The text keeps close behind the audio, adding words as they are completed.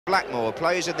Blackmore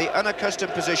plays in the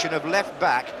unaccustomed position of left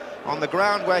back on the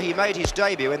ground where he made his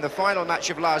debut in the final match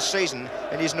of last season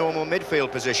in his normal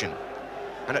midfield position.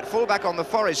 And at fullback on the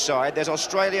Forest side, there's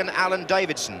Australian Alan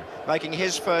Davidson making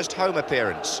his first home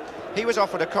appearance. He was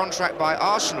offered a contract by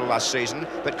Arsenal last season,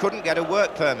 but couldn't get a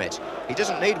work permit. He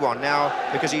doesn't need one now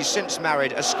because he's since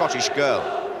married a Scottish girl.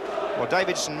 Well,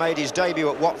 Davidson made his debut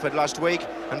at Watford last week,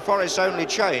 and Forest's only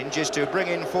change is to bring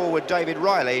in forward David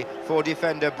Riley for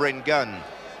defender Bryn Gunn.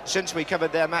 Since we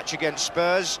covered their match against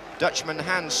Spurs, Dutchman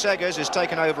Hans Seggers has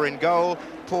taken over in goal,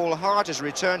 Paul Hart has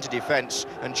returned to defence,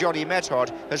 and Johnny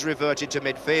Method has reverted to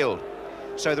midfield.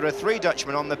 So there are three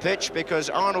Dutchmen on the pitch because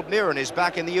Arnold Muren is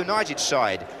back in the United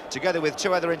side, together with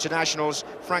two other internationals,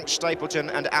 Frank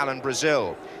Stapleton and Alan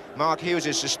Brazil. Mark Hughes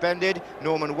is suspended,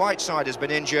 Norman Whiteside has been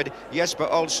injured, Jesper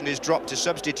Olsen is dropped to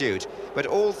substitute. But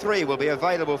all three will be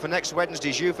available for next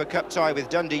Wednesday's UEFA Cup tie with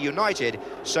Dundee United,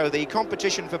 so the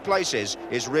competition for places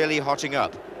is really hotting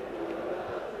up.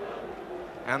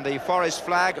 And the Forest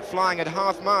flag flying at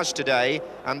half-mast today,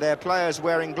 and their players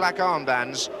wearing black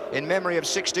armbands in memory of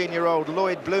 16-year-old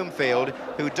Lloyd Bloomfield,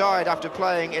 who died after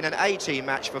playing in an A-team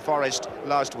match for Forest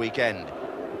last weekend.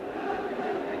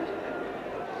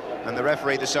 And the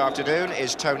referee this afternoon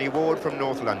is Tony Ward from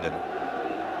North London.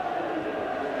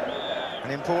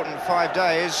 An important 5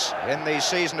 days in the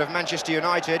season of Manchester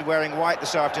United, wearing white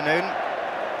this afternoon.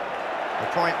 A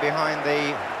point behind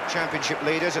the Championship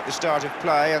leaders at the start of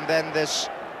play, and then this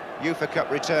UEFA Cup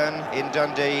return in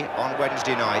Dundee on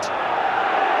Wednesday night.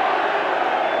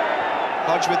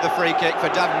 Hodge with the free kick for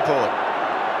Davenport.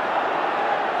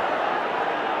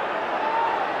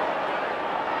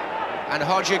 And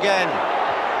Hodge again.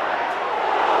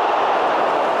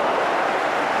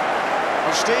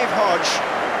 Steve Hodge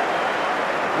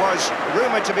was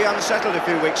rumoured to be unsettled a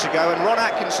few weeks ago, and Ron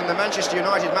Atkinson, the Manchester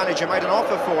United manager, made an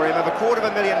offer for him of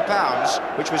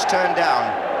 £250,000, which was turned down.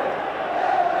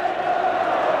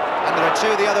 And there are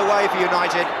two the other way for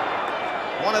United.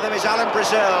 One of them is Alan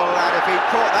Brazil, and if he'd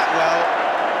caught that well,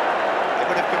 it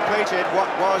would have completed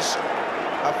what was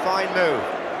a fine move.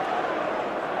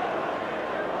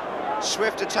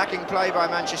 Swift attacking play by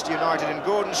Manchester United, and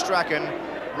Gordon Strachan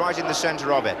right in the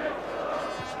centre of it.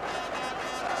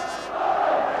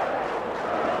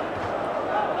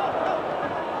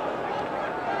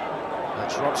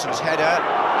 Robson's header,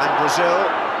 and Brazil.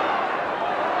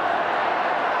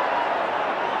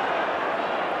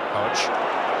 Hodge.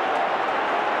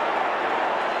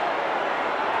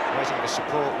 Waiting for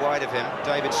support wide of him,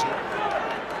 Davidson.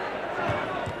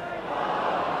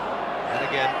 And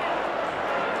again,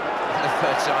 for the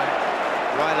third time,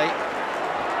 Riley.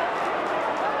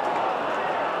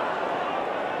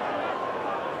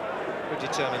 Good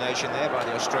determination there by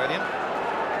the Australian.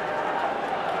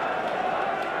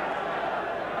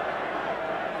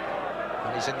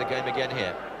 He's in the game again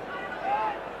here.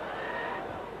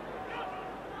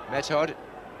 Method.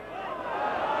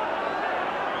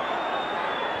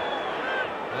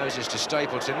 Moses to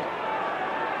Stapleton.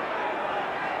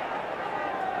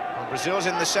 Well, Brazil's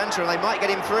in the centre, and they might get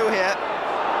him through here.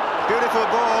 Beautiful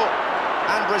ball,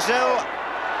 and Brazil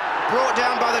brought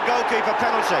down by the goalkeeper,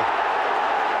 penalty.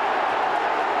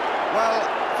 Well,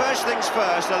 first things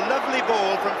first, a lovely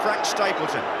ball from Frank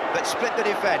Stapleton that split the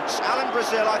defence. Alan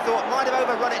Brazil, I thought, might have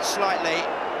overrun it slightly.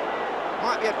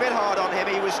 Might be a bit hard on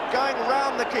him. He was going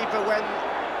round the keeper when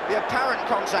the apparent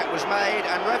contact was made,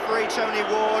 and referee Tony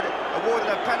Ward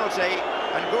awarded a penalty,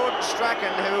 and Gordon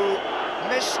Strachan, who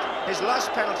missed his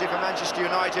last penalty for Manchester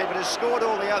United but has scored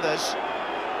all the others,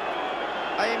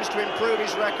 aims to improve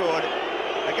his record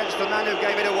against the man who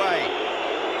gave it away.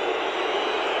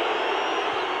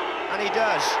 And he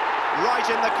does, right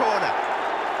in the corner.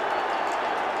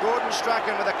 Gordon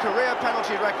Strachan with a career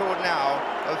penalty record now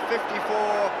of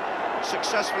 54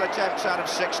 successful attempts out of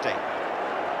 60.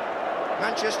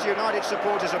 Manchester United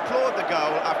supporters applaud the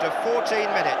goal after 14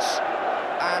 minutes,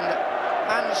 and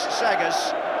Hans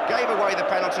Seggers gave away the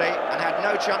penalty and had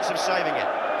no chance of saving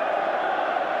it.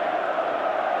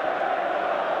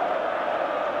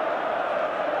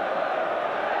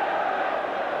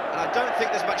 And I don't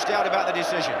think there's much doubt about the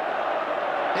decision.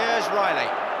 Here's Riley.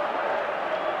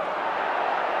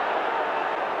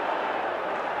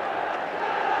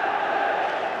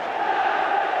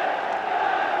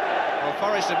 Well,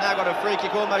 Forest have now got a free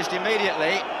kick almost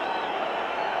immediately.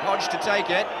 Hodge to take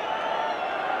it.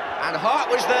 And Hart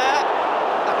was there.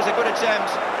 That was a good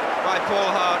attempt by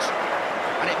Paul Hart.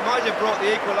 And it might have brought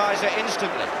the equaliser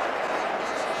instantly.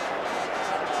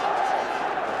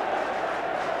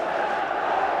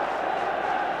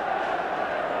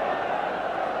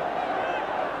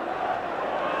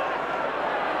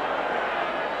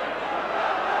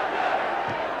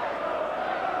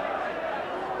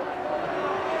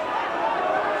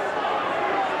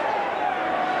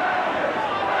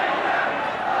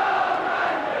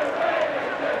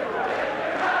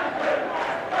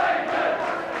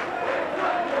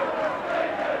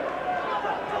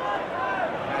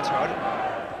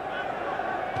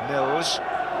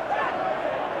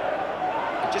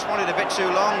 wanted a bit too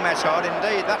long, Method.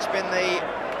 Indeed, that's been the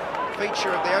feature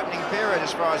of the opening period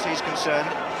as far as he's concerned.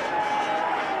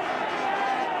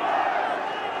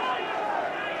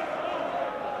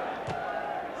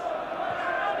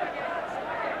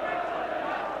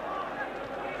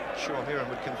 Sure, Muren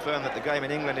would confirm that the game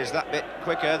in England is that bit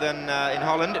quicker than in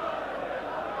Holland.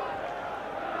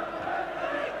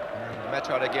 And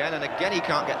Method again, and again he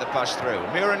can't get the pass through.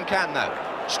 Muren can, though.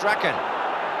 Strachan.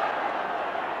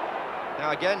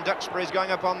 Now again, Duxbury's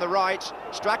going up on the right.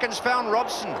 Strachan's found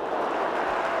Robson.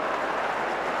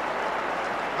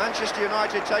 Manchester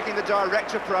United taking the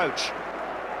direct approach.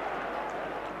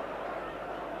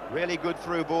 Really good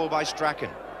through ball by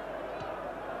Strachan.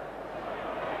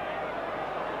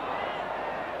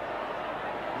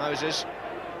 Moses.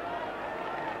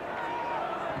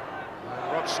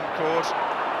 Robson caught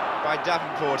by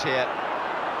Davenport here.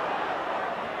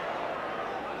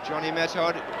 Johnny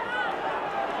Method.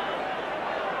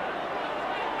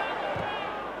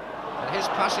 And his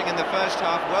passing in the first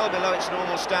half well below its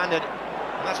normal standard.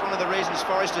 And that's one of the reasons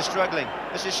Forest is struggling.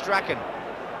 This is Strachan.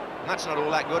 And that's not all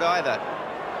that good either.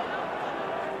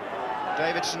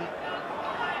 Davidson.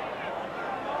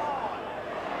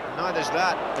 Neither's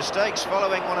that. Mistakes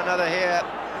following one another here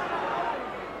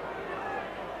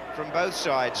from both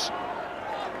sides.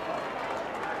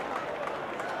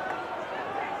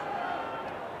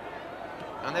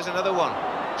 And there's another one.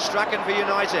 Strachan for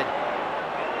United.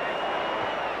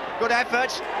 Good effort.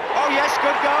 Oh yes,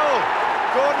 good goal.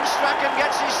 Gordon Strachan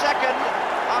gets his second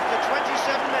after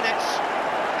 27 minutes.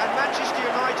 And Manchester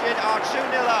United are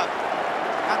 2-0 up.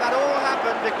 And that all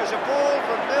happened because a ball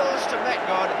from Mills to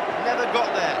Metcod never got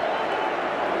there.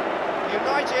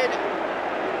 United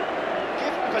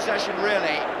given possession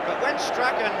really, but when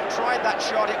Strachan tried that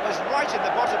shot, it was right in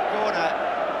the bottom corner,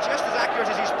 just as accurate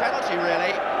as his penalty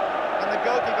really, and the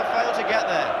goalkeeper failed to get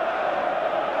there.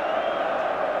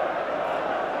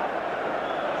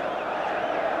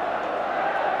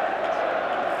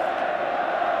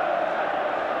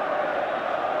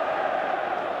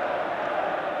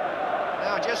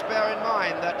 Just bear in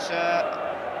mind that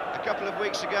a couple of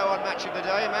weeks ago on Match of the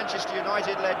Day, Manchester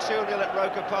United led 2-0 at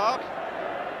Roker Park,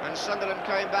 and Sunderland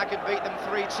came back and beat them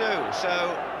 3-2.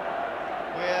 So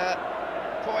we're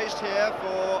poised here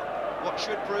for what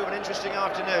should prove an interesting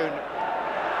afternoon.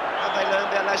 Have they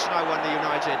learned their lesson, I wonder,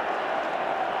 United?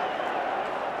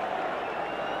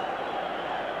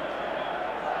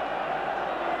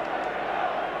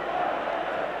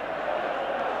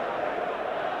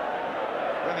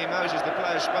 Moses, the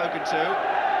player spoken to.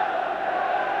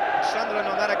 Sunderland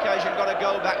on that occasion got a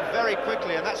goal back very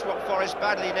quickly, and that's what Forest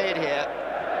badly need here.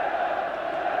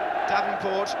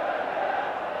 Davenport.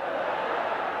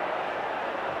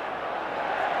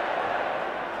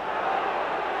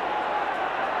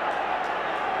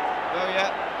 Bowyer,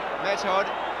 Method,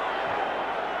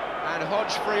 and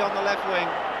Hodge free on the left wing.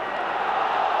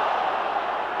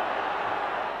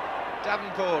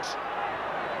 Davenport.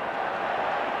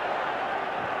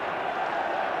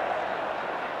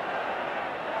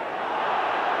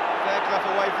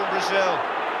 Away from Brazil.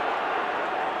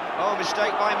 Oh,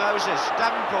 mistake by Moses.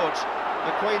 Davenport,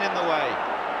 McQueen in the way.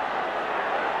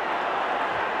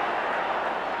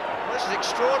 Well, this is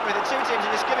extraordinary. The two teams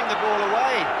are just giving the ball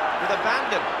away with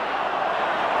abandon.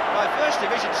 By First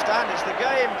Division standards, the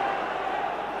game,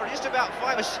 for just about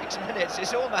 5 or 6 minutes,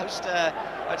 is almost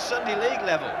at Sunday League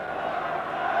level.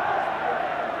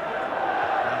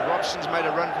 And Robson's made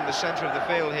a run from the centre of the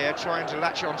field here, trying to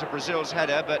latch onto Brazil's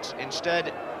header, but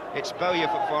instead it's Bowyer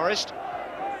for Forest,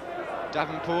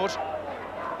 Davenport,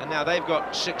 and now they've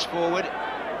got 6 forward.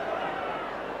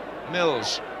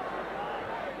 Mills.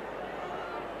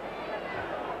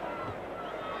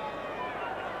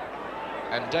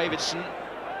 And Davidson.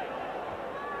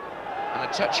 And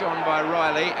a touch on by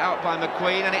Riley, out by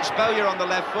McQueen, and it's Bowyer on the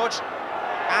left foot.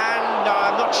 And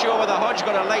I'm not sure whether Hodge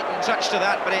got a latent touch to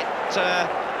that, but it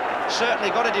certainly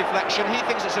got a deflection. He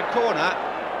thinks it's a corner,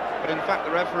 but in fact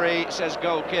the referee says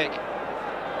goal kick.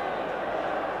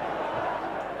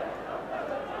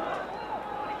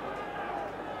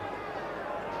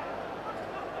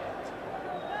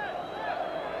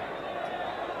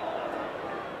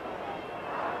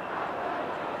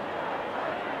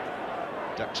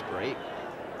 Duxbury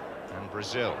and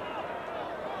Brazil.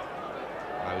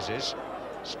 Moses,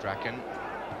 Strachan.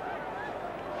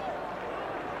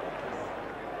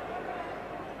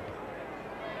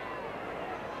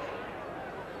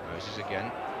 Moses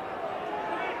again.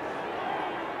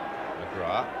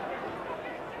 McGrath.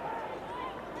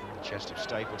 Chest of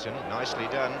Stapleton, nicely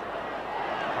done.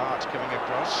 Hart coming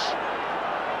across.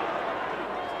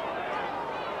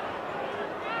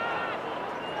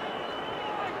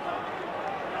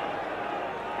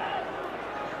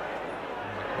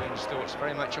 Spain's thoughts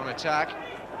very much on attack. And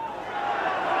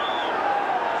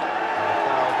a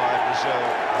foul by Brazil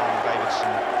on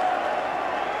Davidson.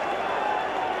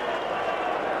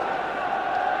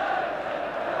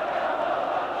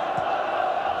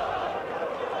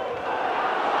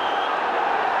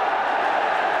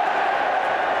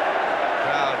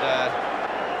 Crowd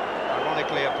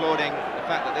ironically applauding the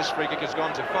fact that this free kick has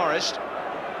gone to Forest.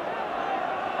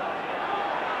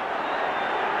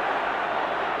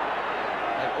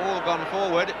 All gone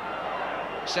forward,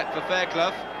 except for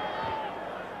Fairclough.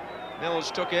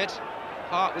 Mills took it,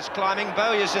 Hart was climbing,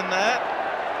 Bowyer's in there.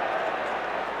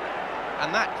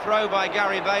 And that throw by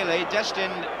Gary Bailey,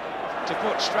 destined to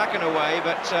put Strachan away,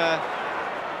 but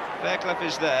Fairclough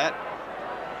is there.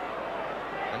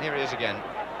 And here he is again.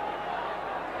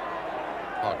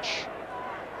 Hodge.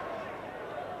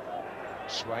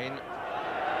 Swain.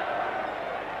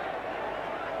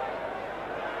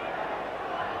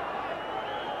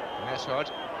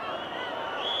 Meshod.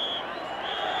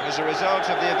 As a result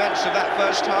of the events of that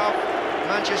first half,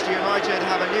 Manchester United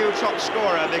have a new top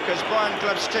scorer because Brian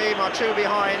Clough's team are 2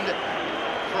 behind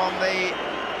from the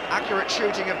accurate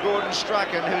shooting of Gordon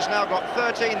Strachan, who's now got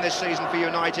 13 this season for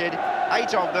United.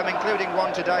 8 of them, including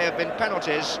one today, have been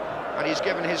penalties, and he's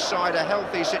given his side a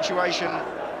healthy situation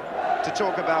to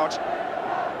talk about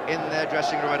in their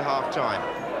dressing room at half-time.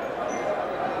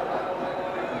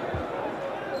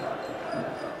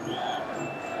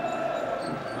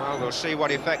 Well, we'll see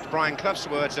what effect Brian Clough's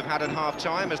words have had at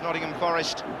half-time, as Nottingham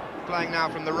Forest, playing now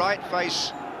from the right,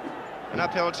 face an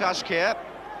uphill task here.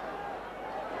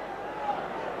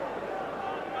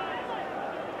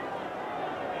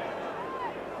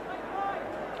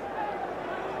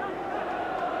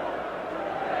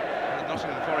 The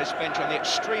Nottingham Forest bench on the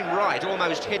extreme right,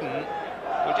 almost hidden.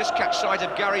 We'll just catch sight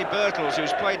of Gary Birtles,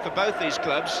 who's played for both these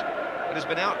clubs, and has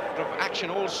been out of action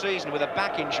all season with a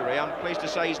back injury. I'm pleased to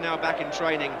say he's now back in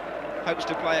training, hopes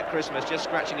to play at Christmas, just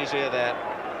scratching his ear there.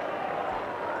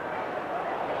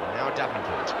 And now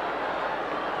Davenport.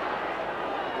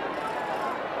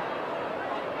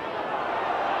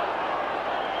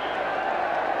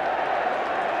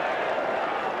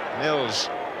 Mills.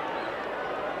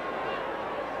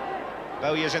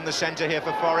 Bowyer's in the centre here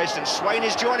for Forest, and Swain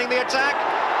is joining the attack.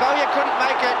 Bowyer couldn't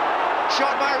make it.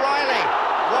 Shot by Riley.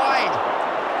 Wide.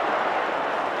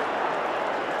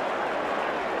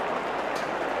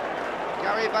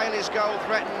 Gary Bailey's goal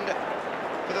threatened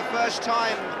for the first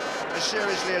time as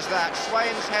seriously as that.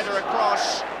 Swain's header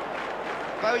across.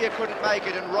 Bowyer couldn't make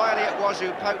it, and Riley it was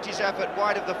who poked his effort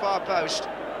wide of the far post.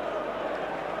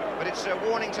 But it's a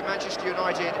warning to Manchester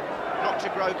United not to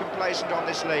grow complacent on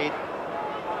this lead.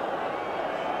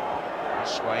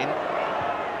 Swain.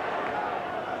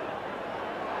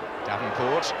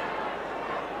 Davenport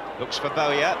looks for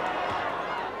Bowyer.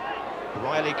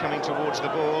 Riley coming towards the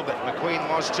ball, but McQueen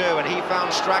was too, and he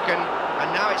found Strachan,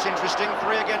 and now it's interesting,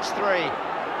 3 against 3.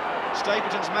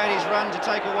 Stapleton's made his run to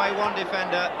take away one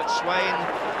defender, but Swain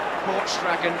caught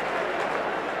Strachan.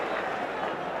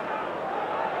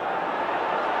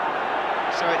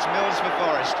 So it's Mills for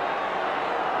Forest.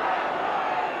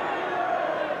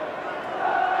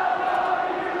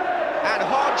 And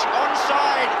Hodge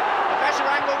onside, a better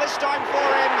angle this time for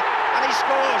him, and he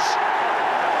scores.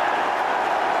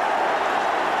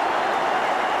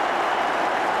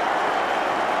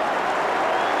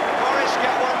 Forest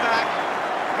get one back.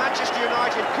 Manchester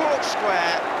United caught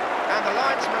square, and the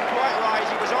linesman quite right,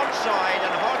 he was onside,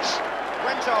 and Hodge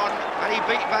went on, and he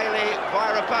beat Bailey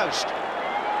via a post.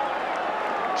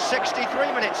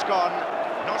 63 minutes gone,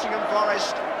 Nottingham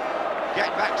Forest get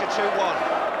back to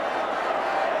 2-1.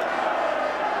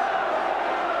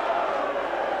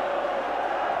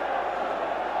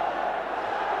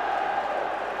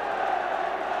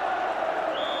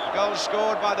 Goal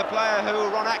scored by the player who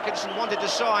Ron Atkinson wanted to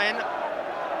sign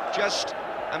just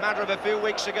a matter of a few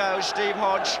weeks ago, Steve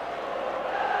Hodge.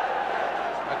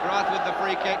 McGrath with the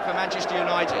free kick for Manchester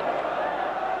United.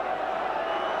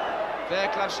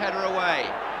 Fairclough's header away.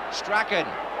 Strachan.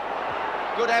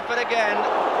 Good effort again.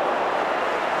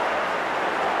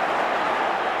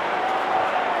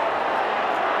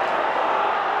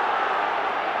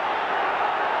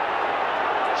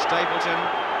 Stapleton.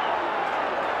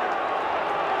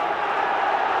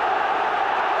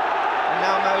 And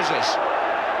now Moses.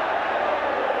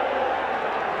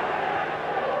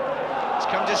 It's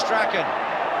come to Strachan.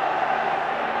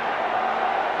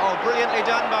 Oh, brilliantly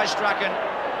done by Strachan.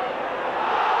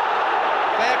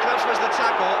 Fairclough's was the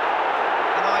tackle,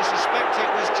 and I suspect it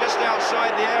was just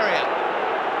outside the area.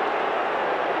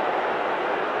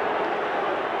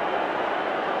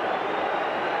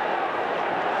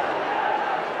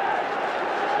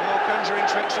 More conjuring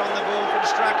tricks tricks on the ball from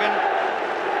Strachan.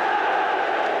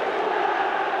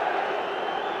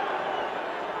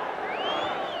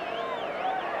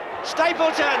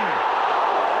 Stapleton!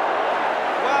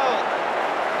 Well,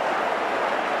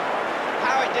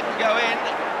 how it didn't go in,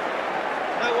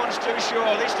 no one's too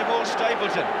sure, least of all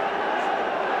Stapleton.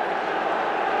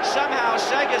 Somehow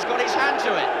Sega's got his hand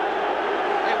to it.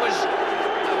 It was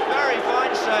a very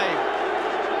fine save.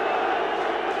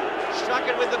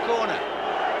 Strachan with the corner.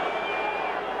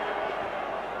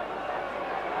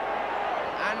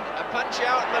 And a punch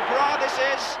out, McGrath this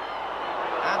is.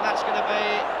 And that's going to be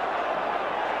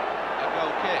a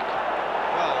goal kick.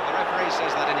 Well, the referee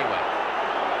says that anyway.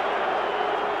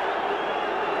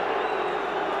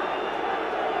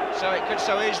 So it could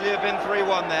so easily have been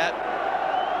 3-1 there.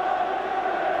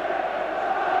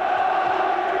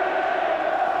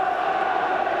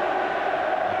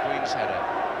 Header.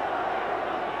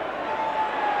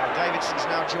 Well, Davidson's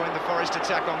now joined the Forest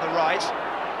attack on the right,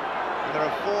 and there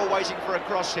are 4 waiting for a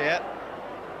cross here.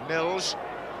 Mills,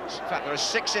 in fact there are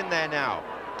 6 in there now.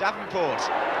 Davenport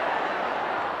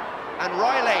and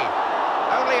Riley,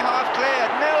 only half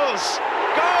cleared. Mills,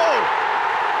 goal!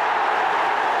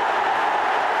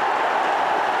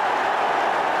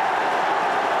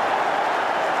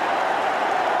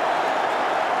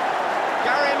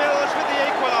 Gary Mills with the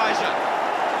equaliser.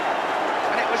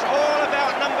 All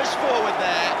about numbers forward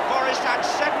there. Forest had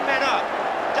 7 men up.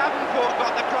 Davenport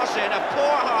got the cross in, a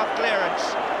poor half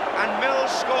clearance, and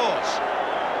Mills scores.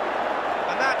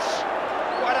 And that's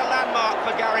quite a landmark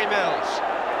for Gary Mills.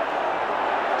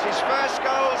 It's his first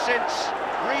goal since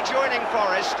rejoining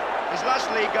Forest. His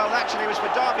last league goal actually was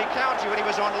for Derby County when he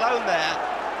was on loan there.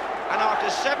 And after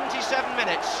 77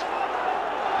 minutes,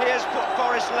 he has put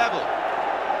Forest level.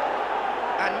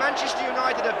 And Manchester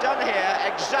United have done here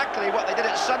exactly what they did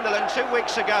at Sunderland 2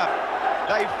 weeks ago.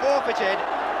 They forfeited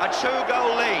a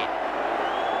 2-goal lead.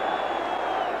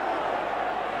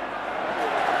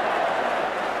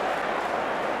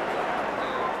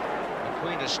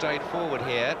 McQueen has stayed forward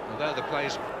here, although the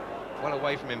play's well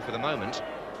away from him for the moment.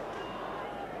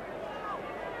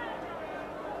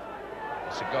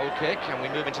 It's a goal kick, and we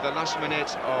move into the last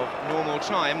minute of normal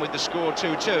time with the score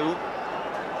 2-2.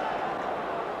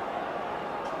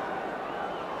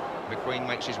 McQueen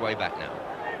makes his way back now.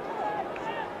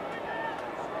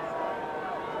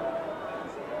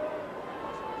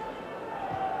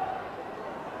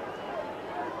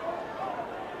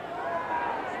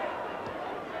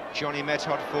 Johnny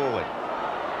Method forward.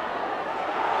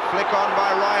 Flick on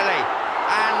by Riley.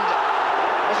 And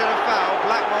was it a foul?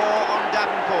 Blackmore on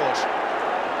Davenport.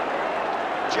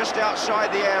 Just outside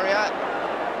the area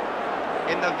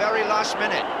in the very last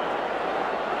minute.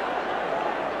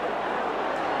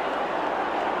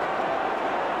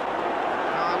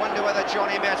 Whether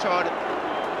Johnny Method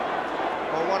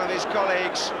or one of his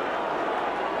colleagues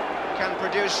can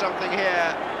produce something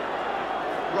here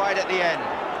right at the end.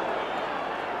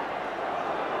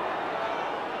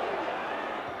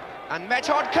 And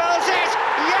Method curls it!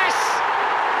 Yes!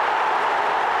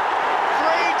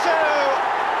 3-2,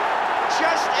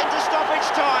 just into stoppage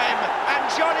time, and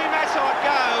Johnny Method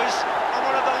goes on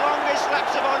one of the longest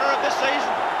laps of honour of the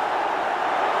season.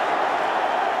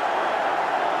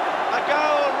 A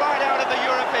goal right out of the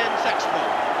European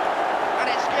textbook, and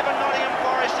it's given Nottingham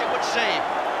Forest, it would seem,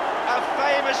 a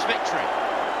famous victory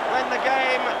when the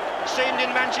game seemed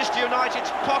in Manchester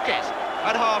United's pocket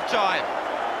at half-time.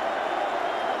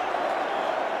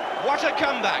 What a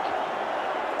comeback,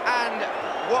 and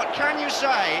what can you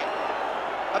say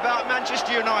about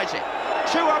Manchester United?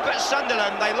 2 up at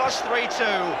Sunderland, they lost 3-2.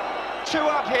 2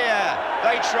 up here,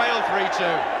 they trail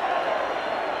 3-2.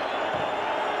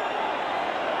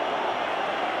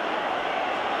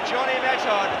 Johnny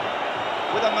Method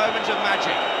with a moment of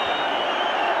magic.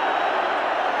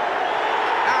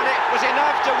 And it was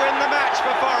enough to win the match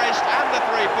for Forest and the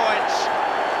 3 points.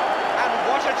 And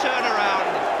what a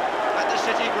turnaround at the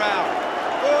City ground.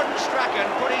 Gordon Strachan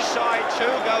put his side 2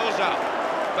 goals up,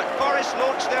 but Forest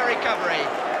launched their recovery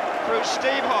through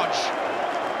Steve Hodge,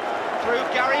 through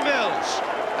Gary Mills,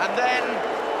 and then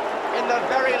in the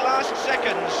very last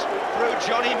seconds through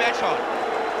Johnny Method.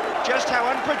 Just how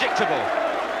unpredictable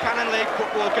Cannon League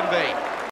football can be.